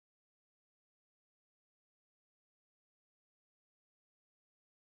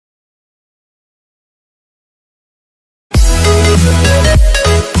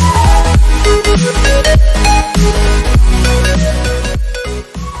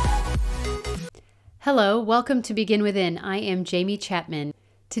Hello, welcome to Begin Within. I am Jamie Chapman.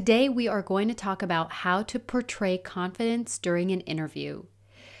 Today we are going to talk about how to portray confidence during an interview.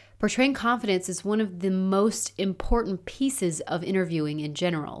 Portraying confidence is one of the most important pieces of interviewing in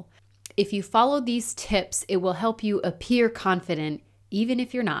general. If you follow these tips, it will help you appear confident even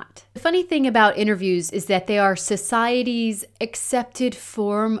if you're not. The funny thing about interviews is that they are society's accepted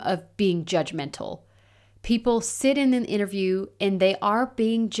form of being judgmental. People sit in an interview and they are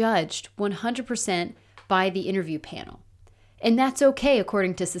being judged 100% by the interview panel. And that's okay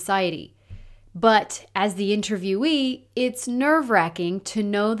according to society. But as the interviewee, it's nerve-wracking to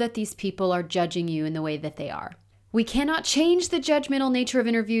know that these people are judging you in the way that they are. We cannot change the judgmental nature of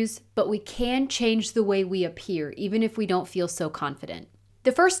interviews, but we can change the way we appear, even if we don't feel so confident.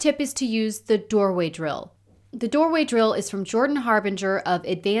 The first tip is to use the doorway drill. The doorway drill is from Jordan Harbinger of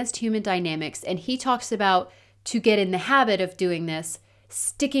Advanced Human Dynamics, and he talks about, to get in the habit of doing this,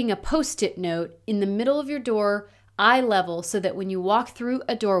 sticking a Post-it note in the middle of your door, eye level, so that when you walk through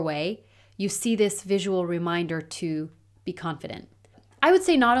a doorway, you see this visual reminder to be confident. I would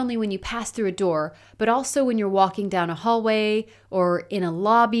say not only when you pass through a door, but also when you're walking down a hallway or in a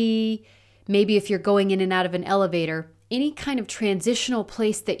lobby, maybe if you're going in and out of an elevator, any kind of transitional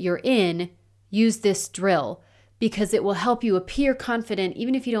place that you're in, use this drill because it will help you appear confident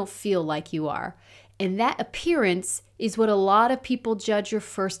even if you don't feel like you are. And that appearance is what a lot of people judge your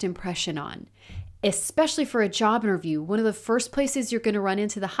first impression on. Especially for a job interview, one of the first places you're going to run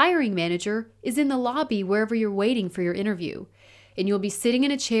into the hiring manager is in the lobby wherever you're waiting for your interview. And you'll be sitting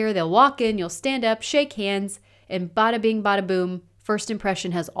in a chair, they'll walk in, you'll stand up, shake hands, and bada bing, bada boom, first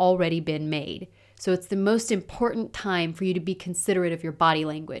impression has already been made. So it's the most important time for you to be considerate of your body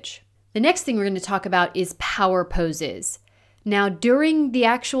language. The next thing we're going to talk about is power poses. Now, during the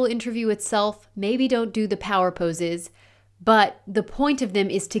actual interview itself, maybe don't do the power poses, but the point of them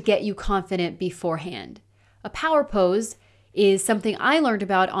is to get you confident beforehand. A power pose is something I learned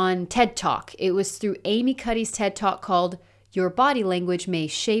about on TED Talk. It was through Amy Cuddy's TED Talk called Your Body Language May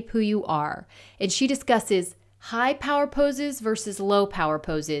Shape Who You Are. And she discusses high power poses versus low power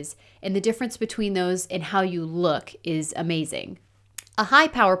poses, and the difference between those and how you look is amazing. A high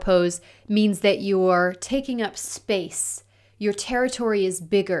power pose means that you're taking up space. Your territory is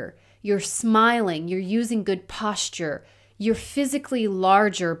bigger. You're smiling. You're using good posture. You're physically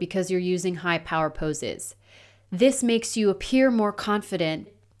larger because you're using high power poses. This makes you appear more confident.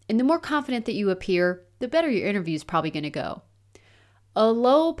 And the more confident that you appear, the better your interview is probably going to go. A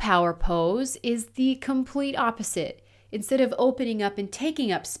low power pose is the complete opposite. Instead of opening up and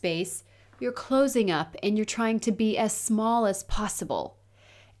taking up space, you're closing up and you're trying to be as small as possible.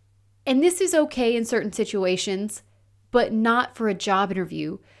 And this is okay in certain situations, but not for a job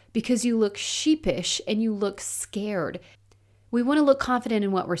interview because you look sheepish and you look scared. We want to look confident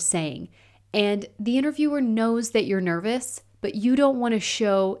in what we're saying. And the interviewer knows that you're nervous, but you don't want to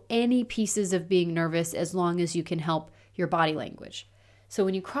show any pieces of being nervous as long as you can help your body language. So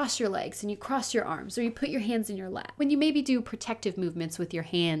when you cross your legs and you cross your arms or you put your hands in your lap, when you maybe do protective movements with your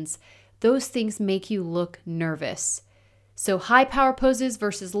hands, those things make you look nervous. So high power poses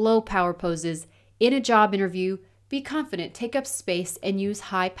versus low power poses in a job interview, be confident, take up space, and use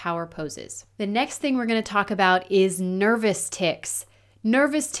high power poses. The next thing we're going to talk about is nervous tics.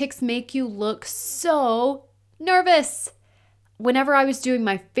 Nervous tics make you look so nervous. Whenever I was doing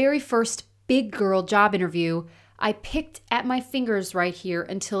my very first big girl job interview, I picked at my fingers right here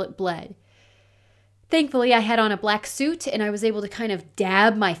until it bled. Thankfully, I had on a black suit and I was able to kind of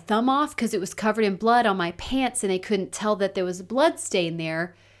dab my thumb off because it was covered in blood on my pants and they couldn't tell that there was a blood stain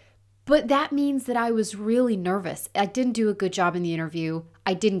there. But that means that I was really nervous. I didn't do a good job in the interview.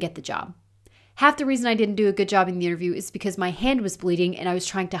 I didn't get the job. Half the reason I didn't do a good job in the interview is because my hand was bleeding and I was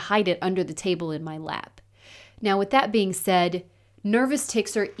trying to hide it under the table in my lap. Now, with that being said, nervous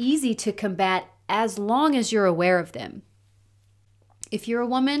tics are easy to combat as long as you're aware of them. If you're a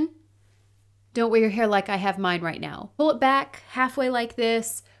woman, don't wear your hair like I have mine right now. Pull it back halfway like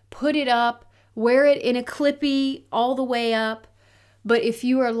this, put it up, wear it in a clippy all the way up. But if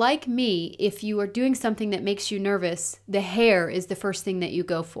you are like me, if you are doing something that makes you nervous, the hair is the first thing that you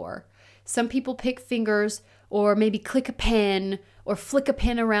go for. Some people pick fingers or maybe click a pen or flick a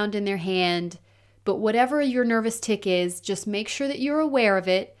pen around in their hand. But whatever your nervous tic is, just make sure that you're aware of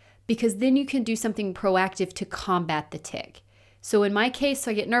it because then you can do something proactive to combat the tic. So in my case,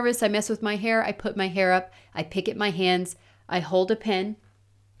 I get nervous, I mess with my hair, I put my hair up, I pick at my hands, I hold a pen.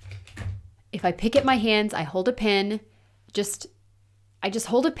 If I pick at my hands, I hold a pen, I just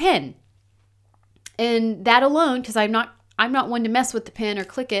hold a pen. And that alone, because I'm not one to mess with the pen or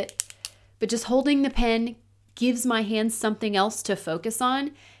click it, but just holding the pen gives my hands something else to focus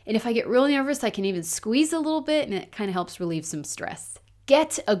on. And if I get really nervous, I can even squeeze a little bit, and it kind of helps relieve some stress.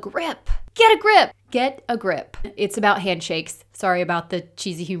 Get a grip. Get a grip. Get a grip. It's about handshakes. Sorry about the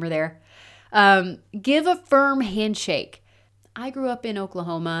cheesy humor there. Give a firm handshake. I grew up in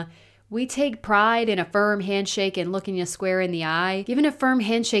Oklahoma. We take pride in a firm handshake and looking you square in the eye. Giving a firm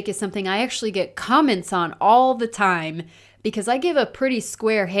handshake is something I actually get comments on all the time because I give a pretty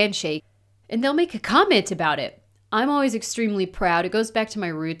square handshake and they'll make a comment about it. I'm always extremely proud. It goes back to my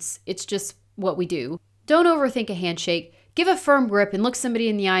roots. It's just what we do. Don't overthink a handshake. Give a firm grip and look somebody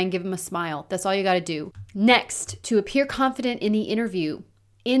in the eye and give them a smile. That's all you got to do. Next, to appear confident in the interview,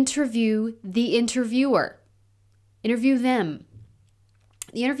 interview the interviewer. Interview them.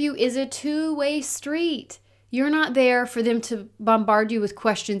 The interview is a two-way street. You're not there for them to bombard you with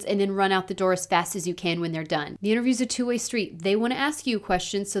questions and then run out the door as fast as you can when they're done. The interview is a two-way street. They want to ask you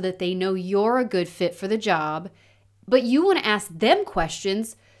questions so that they know you're a good fit for the job, but you want to ask them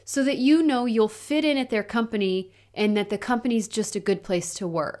questions so that you know you'll fit in at their company and that the company's just a good place to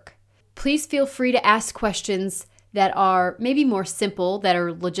work. Please feel free to ask questions that are maybe more simple, that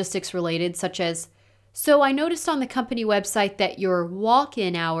are logistics related, such as, so I noticed on the company website that your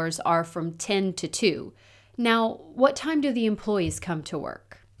walk-in hours are from 10 to 2. Now, what time do the employees come to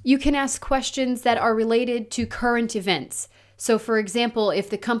work? You can ask questions that are related to current events. So for example, if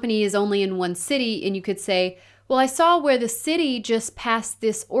the company is only in one city and you could say, well, I saw where the city just passed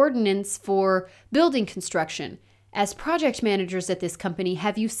this ordinance for building construction. As project managers at this company,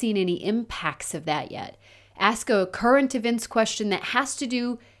 have you seen any impacts of that yet? Ask a current events question that has to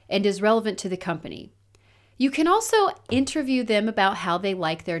do and is relevant to the company. You can also interview them about how they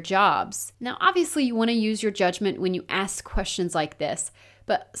like their jobs. Now, obviously, you want to use your judgment when you ask questions like this,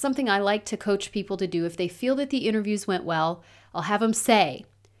 but something I like to coach people to do if they feel that the interviews went well, I'll have them say,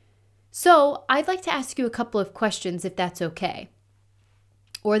 so I'd like to ask you a couple of questions if that's okay.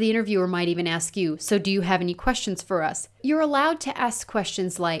 Or the interviewer might even ask you, so do you have any questions for us? You're allowed to ask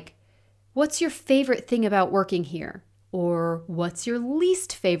questions like, what's your favorite thing about working here? Or what's your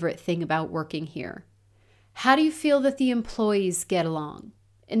least favorite thing about working here? How do you feel that the employees get along?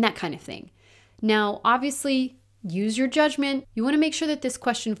 And that kind of thing. Now, obviously, use your judgment. You want to make sure that this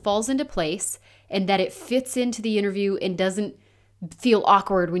question falls into place and that it fits into the interview and doesn't feel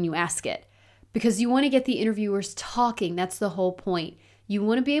awkward when you ask it. Because you want to get the interviewers talking. That's the whole point. You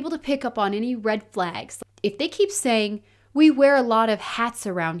want to be able to pick up on any red flags. If they keep saying, we wear a lot of hats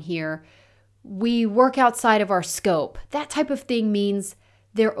around here, we work outside of our scope, that type of thing means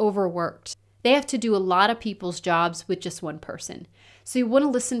they're overworked. They have to do a lot of people's jobs with just one person. So you want to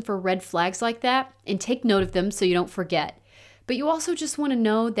listen for red flags like that and take note of them so you don't forget. But you also just want to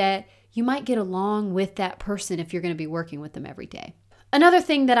know that you might get along with that person if you're going to be working with them every day. Another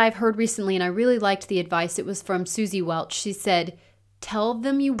thing that I've heard recently, and I really liked the advice, it was from Susie Welch. She said, tell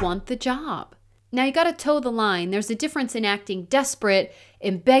them you want the job. Now you got to toe the line. There's a difference in acting desperate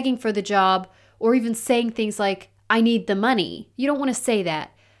and begging for the job or even saying things like, I need the money. You don't want to say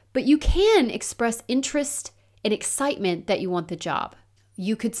that. But you can express interest and excitement that you want the job.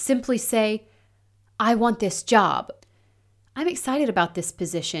 You could simply say, I want this job. I'm excited about this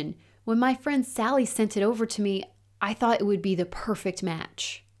position. When my friend Sally sent it over to me, I thought it would be the perfect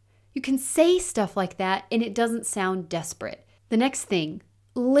match. You can say stuff like that and it doesn't sound desperate. The next thing,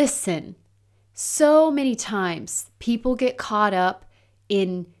 listen. So many times people get caught up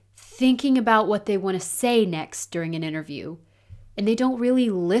in thinking about what they want to say next during an interview, and they don't really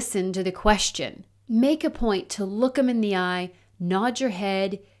listen to the question. Make a point to look them in the eye, nod your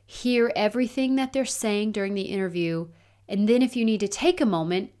head, hear everything that they're saying during the interview, and then if you need to take a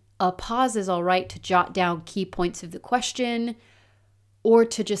moment, a pause is all right to jot down key points of the question or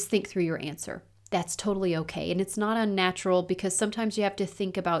to just think through your answer. That's totally okay, and it's not unnatural because sometimes you have to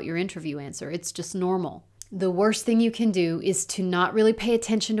think about your interview answer. It's just normal. The worst thing you can do is to not really pay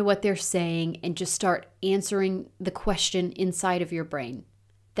attention to what they're saying and just start answering the question inside of your brain.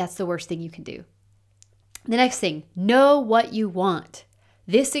 That's the worst thing you can do. The next thing, know what you want.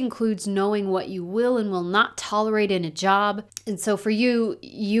 This includes knowing what you will and will not tolerate in a job. And so for you,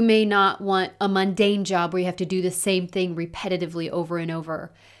 you may not want a mundane job where you have to do the same thing repetitively over and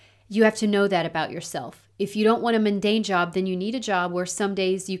over. You have to know that about yourself. If you don't want a mundane job, then you need a job where some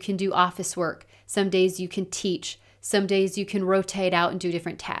days you can do office work, some days you can teach, some days you can rotate out and do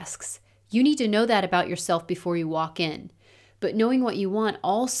different tasks. You need to know that about yourself before you walk in. But knowing what you want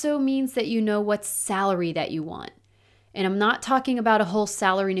also means that you know what salary that you want. And I'm not talking about a whole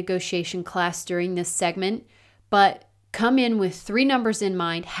salary negotiation class during this segment, but come in with 3 numbers in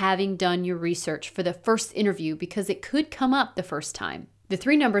mind, having done your research for the first interview because it could come up the first time. The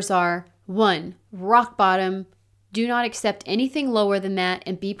 3 numbers are 1, rock bottom. Do not accept anything lower than that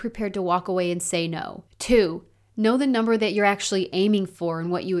and be prepared to walk away and say no. 2, know the number that you're actually aiming for and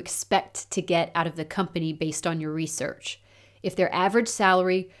what you expect to get out of the company based on your research. If their average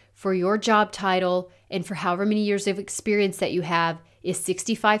salary for your job title and for however many years of experience that you have is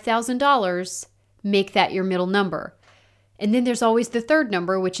 $65,000, make that your middle number. And then there's always the third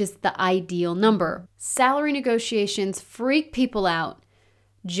number, which is the ideal number. Salary negotiations freak people out.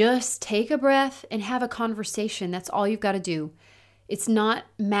 Just take a breath and have a conversation. That's all you've got to do. It's not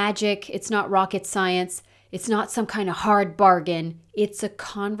magic. It's not rocket science. It's not some kind of hard bargain. It's a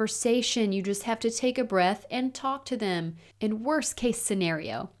conversation. You just have to take a breath and talk to them. In worst case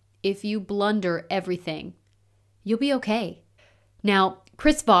scenario, if you blunder everything, you'll be okay. Now,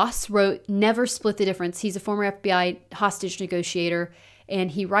 Chris Voss wrote Never Split the Difference. He's a former FBI hostage negotiator,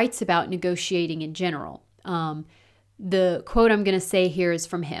 and he writes about negotiating in general. The quote I'm going to say here is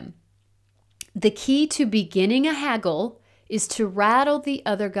from him. The key to beginning a haggle is to rattle the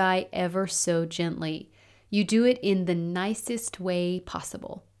other guy ever so gently. You do it in the nicest way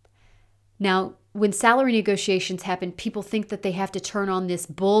possible. Now, when salary negotiations happen, people think that they have to turn on this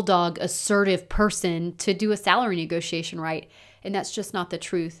bulldog, assertive person to do a salary negotiation right, and that's just not the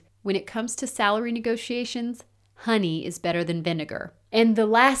truth. When it comes to salary negotiations, honey is better than vinegar. And the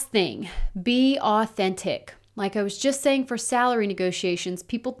last thing, be authentic. Like I was just saying for salary negotiations,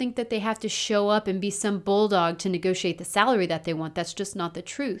 people think that they have to show up and be some bulldog to negotiate the salary that they want. That's just not the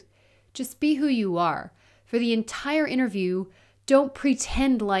truth. Just be who you are. For the entire interview, don't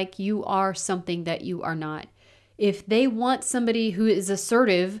pretend like you are something that you are not. If they want somebody who is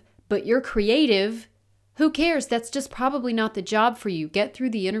assertive, but you're creative, who cares? That's just probably not the job for you. Get through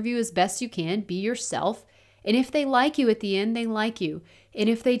the interview as best you can. Be yourself. And if they like you at the end, they like you. And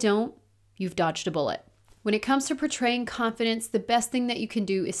if they don't, you've dodged a bullet. When it comes to portraying confidence, the best thing that you can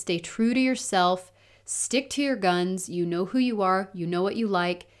do is stay true to yourself, stick to your guns. You know who you are, you know what you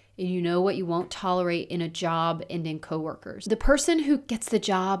like, and you know what you won't tolerate in a job and in coworkers. The person who gets the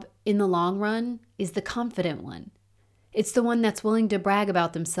job in the long run is the confident one. It's the one that's willing to brag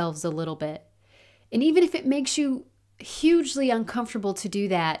about themselves a little bit. And even if it makes you hugely uncomfortable to do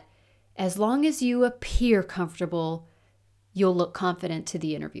that, as long as you appear comfortable, you'll look confident to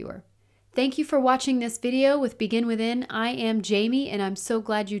the interviewer. Thank you for watching this video with Begin Within. I am Jamie, and I'm so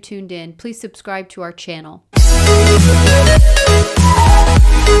glad you tuned in. Please subscribe to our channel.